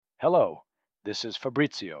Hello, this is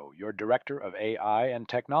Fabrizio, your Director of AI and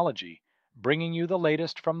Technology, bringing you the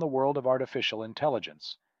latest from the world of artificial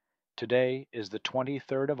intelligence. Today is the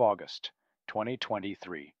 23rd of August,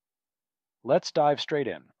 2023. Let's dive straight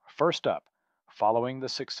in. First up, following the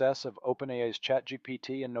success of OpenAI's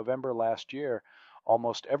ChatGPT in November last year,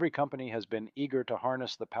 almost every company has been eager to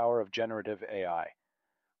harness the power of generative AI.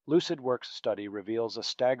 LucidWorks study reveals a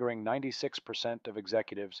staggering 96% of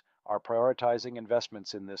executives are prioritizing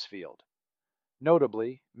investments in this field.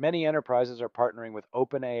 Notably, many enterprises are partnering with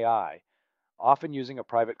OpenAI, often using a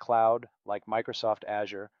private cloud like Microsoft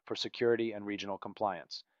Azure for security and regional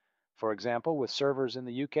compliance, for example, with servers in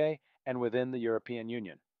the UK and within the European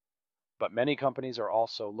Union. But many companies are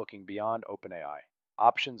also looking beyond OpenAI.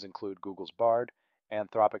 Options include Google's Bard,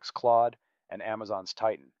 Anthropic's Claude, and Amazon's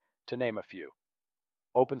Titan, to name a few.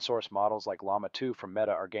 Open source models like Llama 2 from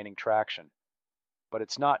Meta are gaining traction. But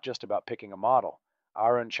it's not just about picking a model.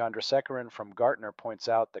 Arun Chandrasekaran from Gartner points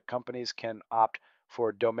out that companies can opt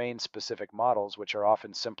for domain-specific models, which are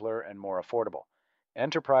often simpler and more affordable.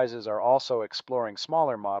 Enterprises are also exploring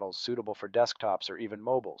smaller models suitable for desktops or even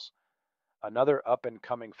mobiles. Another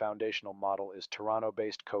up-and-coming foundational model is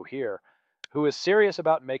Toronto-based Cohere, who is serious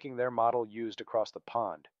about making their model used across the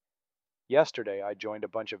pond. Yesterday, I joined a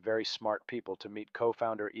bunch of very smart people to meet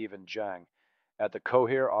co-founder Evan Zhang at the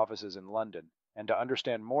Cohere offices in London and to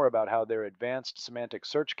understand more about how their advanced semantic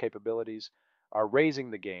search capabilities are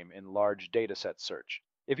raising the game in large dataset search.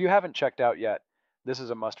 If you haven't checked out yet, this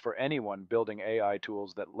is a must for anyone building AI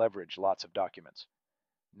tools that leverage lots of documents.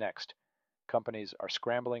 Next, companies are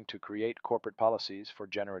scrambling to create corporate policies for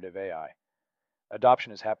generative AI.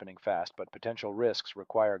 Adoption is happening fast, but potential risks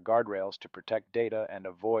require guardrails to protect data and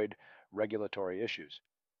avoid regulatory issues.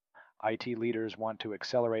 IT leaders want to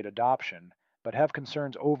accelerate adoption, but have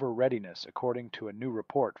concerns over readiness, according to a new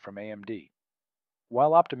report from AMD.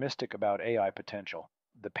 While optimistic about AI potential,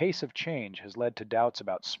 the pace of change has led to doubts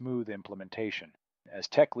about smooth implementation, as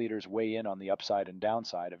tech leaders weigh in on the upside and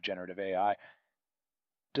downside of generative AI,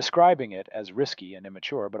 describing it as risky and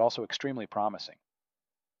immature, but also extremely promising.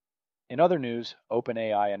 In other news,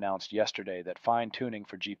 OpenAI announced yesterday that fine-tuning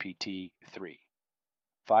for GPT-3,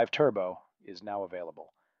 5 Turbo, is now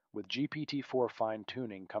available, with GPT-4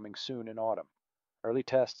 fine-tuning coming soon in autumn. Early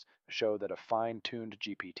tests show that a fine-tuned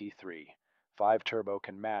GPT-3, 5 Turbo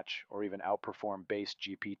can match or even outperform base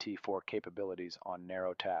GPT-4 capabilities on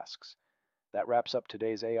narrow tasks. That wraps up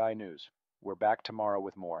today's AI news. We're back tomorrow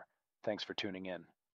with more. Thanks for tuning in.